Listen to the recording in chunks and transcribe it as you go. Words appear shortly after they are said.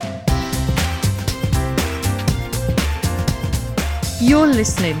You're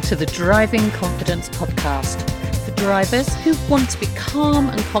listening to the Driving Confidence podcast for drivers who want to be calm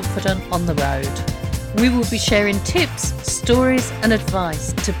and confident on the road. We will be sharing tips, stories and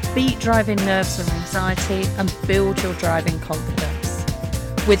advice to beat driving nerves and anxiety and build your driving confidence.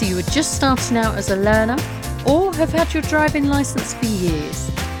 Whether you are just starting out as a learner or have had your driving licence for years,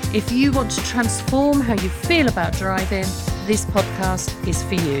 if you want to transform how you feel about driving, this podcast is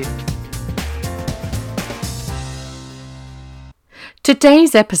for you.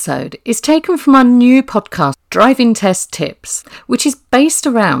 Today's episode is taken from our new podcast, Driving Test Tips, which is based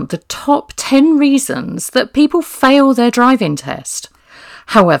around the top 10 reasons that people fail their driving test.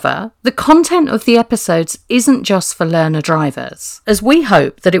 However, the content of the episodes isn't just for learner drivers, as we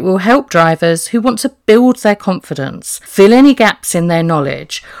hope that it will help drivers who want to build their confidence, fill any gaps in their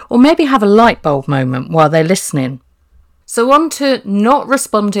knowledge, or maybe have a light bulb moment while they're listening. So on to not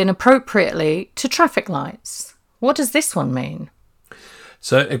responding appropriately to traffic lights. What does this one mean?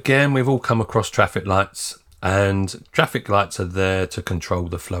 So again, we've all come across traffic lights, and traffic lights are there to control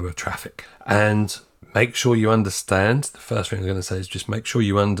the flow of traffic. And make sure you understand, the first thing I'm going to say is just make sure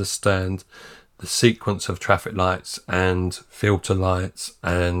you understand the sequence of traffic lights and filter lights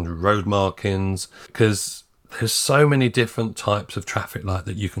and road markings, because there's so many different types of traffic light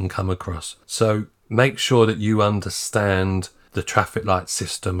that you can come across. So make sure that you understand the traffic light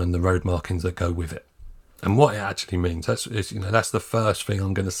system and the road markings that go with it, and what it actually means. That's the first thing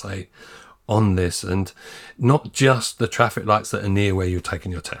I'm going to say on this, and not just the traffic lights that are near where you're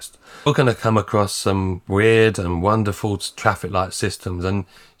taking your test. We're going to come across some weird and wonderful traffic light systems, and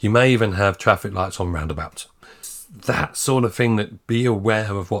you may even have traffic lights on roundabouts. That sort of thing, that be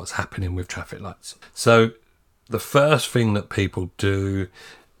aware of what's happening with traffic lights. So the first thing that people do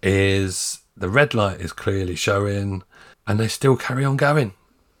is the red light is clearly showing and they still carry on going,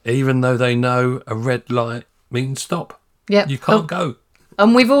 even though they know a red light means stop. Yeah, you can't go.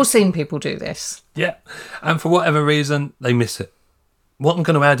 And we've all seen people do this. Yeah, and for whatever reason, they miss it. What I'm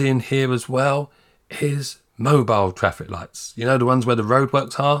going to add in here as well is mobile traffic lights. You know, the ones where the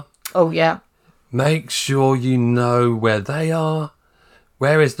roadworks are? Oh, yeah. Make sure you know where they are,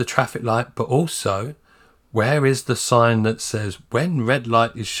 where is the traffic light, but also where is the sign that says when red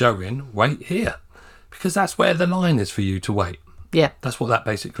light is showing, wait here. Because that's where the line is for you to wait. Yeah. That's what that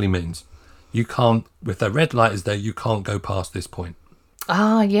basically means. You can't, if the red light is there, you can't go past this point.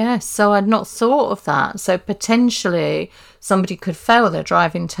 Ah, yes. So I'd not thought of that. So potentially somebody could fail their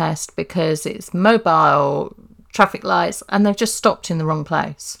driving test because it's mobile traffic lights and they've just stopped in the wrong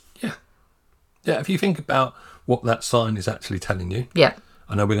place. Yeah. Yeah, if you think about what that sign is actually telling you. Yeah.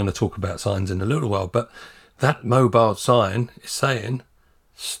 I know we're going to talk about signs in a little while, but that mobile sign is saying,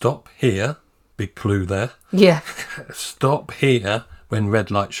 stop here, big clue there. Yeah. Stop here when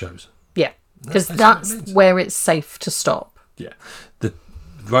red light shows. Yeah, because that's where it's safe to stop. Yeah. The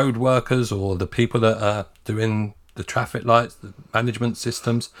road workers or the people that are doing the traffic lights, the management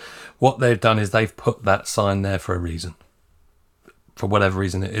systems, what they've done is they've put that sign there for a reason. For whatever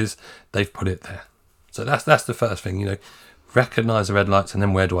reason it is, they've put it there. So that's the first thing, recognise the red lights and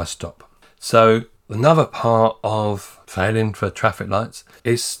then where do I stop? So another part of failing for traffic lights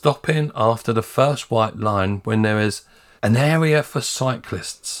is stopping after the first white line when there is an area for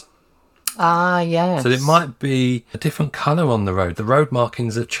cyclists. Ah, yes. So it might be a different colour on the road. The road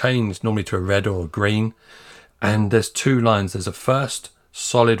markings have changed normally to a red or a green. And there's two lines. There's a first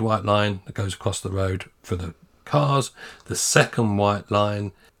solid white line that goes across the road for the cars. The second white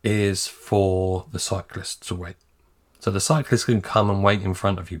line is for the cyclists to wait. So the cyclists can come and wait in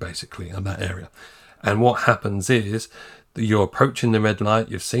front of you, basically, in that area. And what happens is that you're approaching the red light,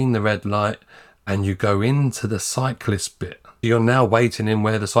 you've seen the red light, and you go into the cyclist bit. You're now waiting in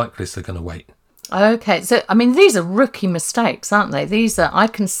where the cyclists are going to wait. Okay, so, these are rookie mistakes, aren't they? These are, I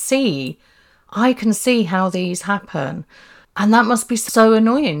can see how these happen. And that must be so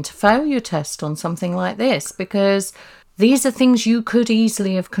annoying to fail your test on something like this, because these are things you could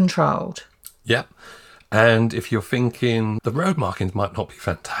easily have controlled. Yeah. And if you're thinking the road markings might not be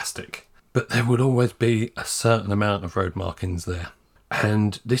fantastic, but there would always be a certain amount of road markings there.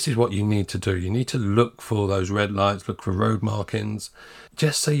 And this is what you need to do. You need to look for those red lights, look for road markings,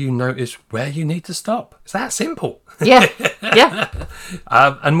 just so you notice where you need to stop. It's that simple. Yeah, yeah.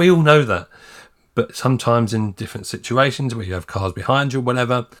 And we all know that. But sometimes in different situations where you have cars behind you or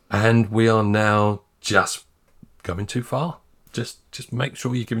whatever, and we are now just going too far. Just make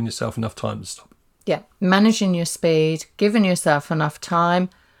sure you're giving yourself enough time to stop. Yeah, managing your speed, giving yourself enough time,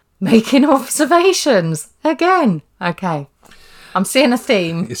 making observations. Again, okay. I'm seeing a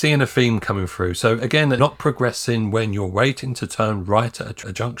theme. You're seeing a theme coming through. So again, not progressing when you're waiting to turn right at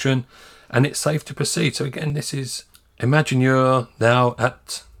a junction, and it's safe to proceed. So again, this is Imagine you're now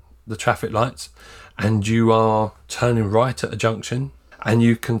at the traffic lights and you are turning right at a junction and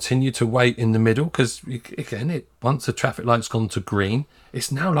you continue to wait in the middle because, again, once the traffic light's gone to green,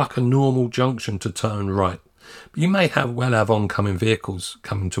 it's now like a normal junction to turn right. But you may have oncoming vehicles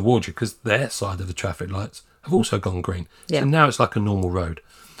coming towards you because their side of the traffic lights have also gone green. Yeah. So now it's like a normal road.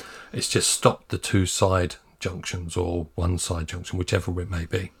 It's just stopped the two side junctions or one side junction, whichever it may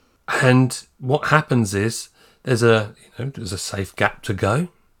be. And what happens is there's a safe gap to go.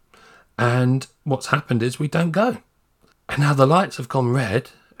 And what's happened is we don't go. And now the lights have gone red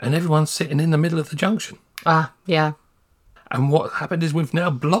and everyone's sitting in the middle of the junction. Yeah. And what happened is we've now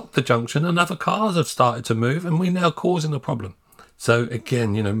blocked the junction and other cars have started to move and we're now causing a problem. So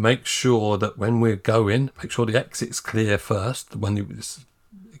again, make sure that when we're going, make sure the exit's clear first.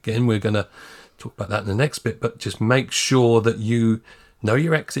 Again, we're going to talk about that in the next bit, but just make sure that you know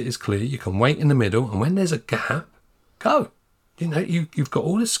your exit is clear. You can wait in the middle, and when there's a gap, go. You've got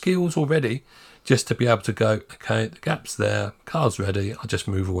all the skills already just to be able to go, okay, the gap's there, car's ready, I'll just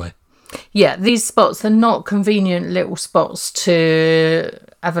move away. Yeah, these spots are not convenient little spots to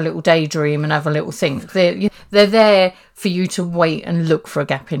have a little daydream and have a little think. They're there for you to wait and look for a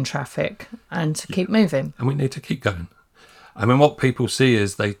gap in traffic and to keep moving. And we need to keep going. I mean, what people see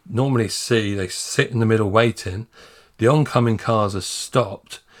is they sit in the middle waiting. The oncoming cars are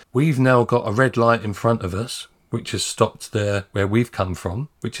stopped. We've now got a red light in front of us, which has stopped there where we've come from,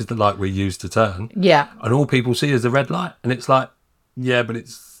 which is the light we use to turn. Yeah. And all people see is the red light. And it's like, yeah, but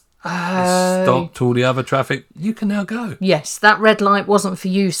it's stopped all the other traffic. You can now go. Yes, that red light wasn't for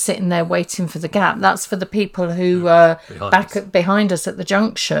you sitting there waiting for the gap. That's for the people who are behind us at the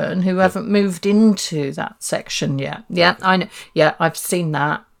junction who haven't moved into that section yet. Yeah, I know. Yeah, I've seen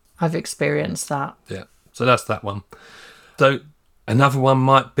that. I've experienced that. Yeah, so that's that one. So another one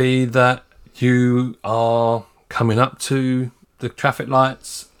might be that you are coming up to the traffic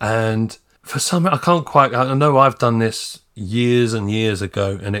lights and for some, I know I've done this years and years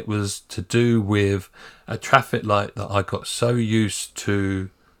ago, and it was to do with a traffic light that I got so used to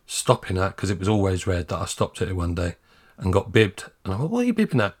stopping at because it was always red that I stopped at it one day and got bibbed. And I went, what are you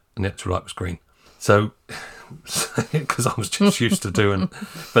bibbing at? And the actual light was green. So, because I was just used to doing,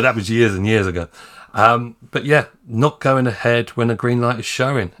 but that was years and years ago. But yeah, not going ahead when a green light is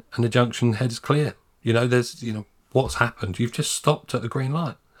showing and the junction head is clear. There's, what's happened? You've just stopped at a green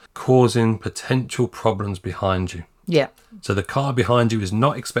light, causing potential problems behind you. Yeah. So the car behind you is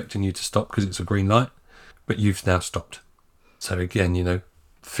not expecting you to stop because it's a green light, but you've now stopped. So again,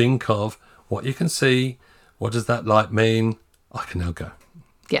 think of what you can see. What does that light mean? I can now go.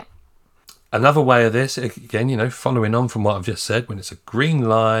 Yeah. Another way of this, again, following on from what I've just said, when it's a green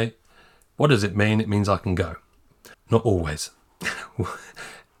light, what does it mean? It means I can go. Not always.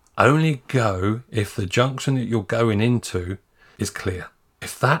 Only go if the junction that you're going into is clear.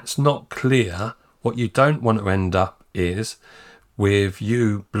 If that's not clear, what you don't want to end up is with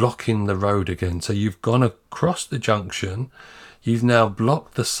you blocking the road again. So you've gone across the junction, you've now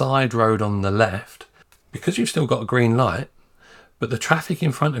blocked the side road on the left because you've still got a green light, but the traffic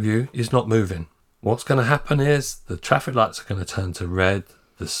in front of you is not moving. What's going to happen is the traffic lights are going to turn to red,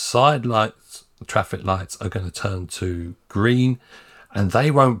 the side lights, the traffic lights are going to turn to green, and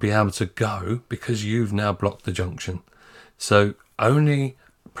they won't be able to go because you've now blocked the junction. So only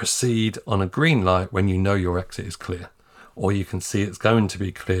proceed on a green light when you know your exit is clear, or you can see it's going to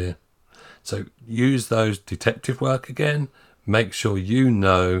be clear. So use those detective work again. Make sure you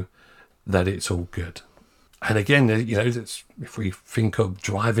know that it's all good. And again, if we think of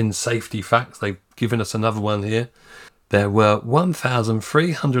driving safety facts, they've given us another one here. There were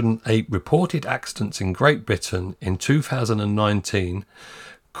 1,308 reported accidents in Great Britain in 2019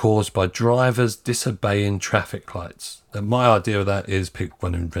 caused by drivers disobeying traffic lights. And my idea of that is people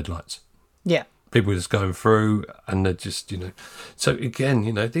running red lights. Yeah. People just going through and they're just, So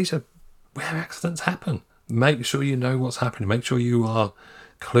again, these are where accidents happen. Make sure you know what's happening. Make sure you are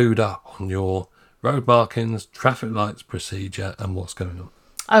clued up on your road markings, traffic lights, procedure, and what's going on.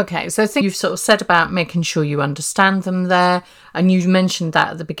 Okay, so I think you've sort of said about making sure you understand them there, and you mentioned that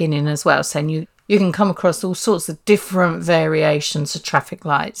at the beginning as well, saying you can come across all sorts of different variations of traffic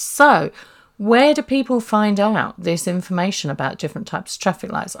lights. So where do people find out this information about different types of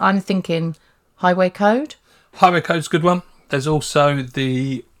traffic lights? I'm thinking highway code. Highway code's a good one. There's also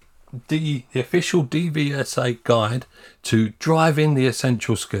the official DVSA guide to driving the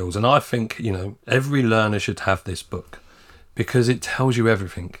essential skills. And I think, every learner should have this book because it tells you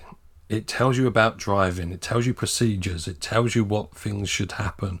everything. It tells you about driving. It tells you procedures. It tells you what things should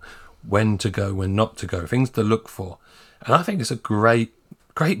happen, when to go, when not to go, things to look for. And I think it's a great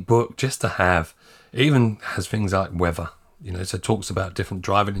book just to have. It even has things like weather, so it talks about different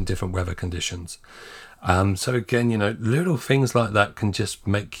driving in different weather conditions. So again, little things like that can just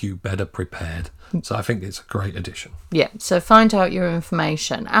make you better prepared. So I think it's a great addition. Yeah, so find out your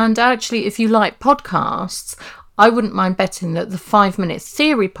information. And actually, if you like podcasts, I wouldn't mind betting that the 5 Minute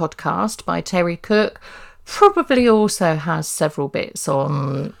Theory podcast by Terry Cook probably also has several bits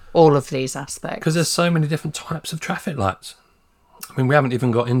on all of these aspects. Because there's so many different types of traffic lights. I mean, we haven't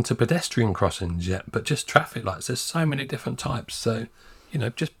even got into pedestrian crossings yet, but just traffic lights, there's so many different types. So,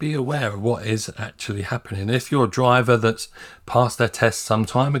 just be aware of what is actually happening. If you're a driver that's passed their test some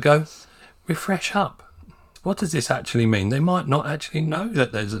time ago, refresh up. What does this actually mean? They might not actually know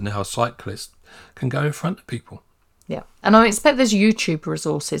that there's now a cyclist can go in front of people. Yeah, and I expect there's YouTube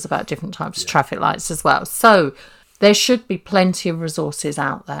resources about different types of traffic lights as well. So there should be plenty of resources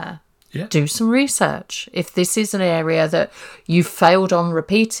out there. Yeah. Do some research. If this is an area that you've failed on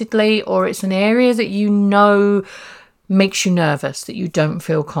repeatedly, or it's an area that makes you nervous, that you don't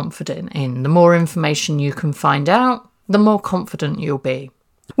feel confident in, the more information you can find out, the more confident you'll be.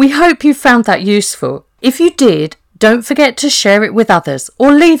 We hope you found that useful. If you did, don't forget to share it with others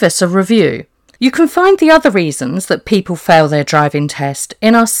or leave us a review. You can find the other reasons that people fail their driving test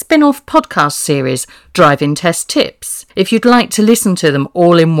in our spin-off podcast series, Driving Test Tips, if you'd like to listen to them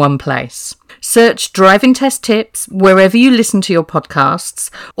all in one place. Search Driving Test Tips wherever you listen to your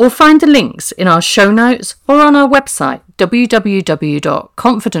podcasts, or find the links in our show notes or on our website,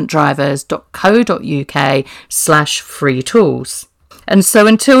 www.confidentdrivers.co.uk/free tools. And so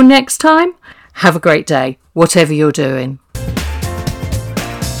until next time, have a great day, whatever you're doing.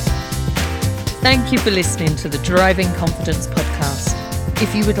 Thank you for listening to the Driving Confidence podcast.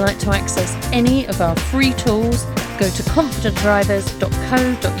 If you would like to access any of our free tools, go to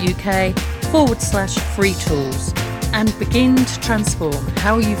confidentdrivers.co.uk/free tools and begin to transform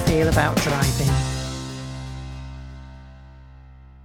how you feel about driving.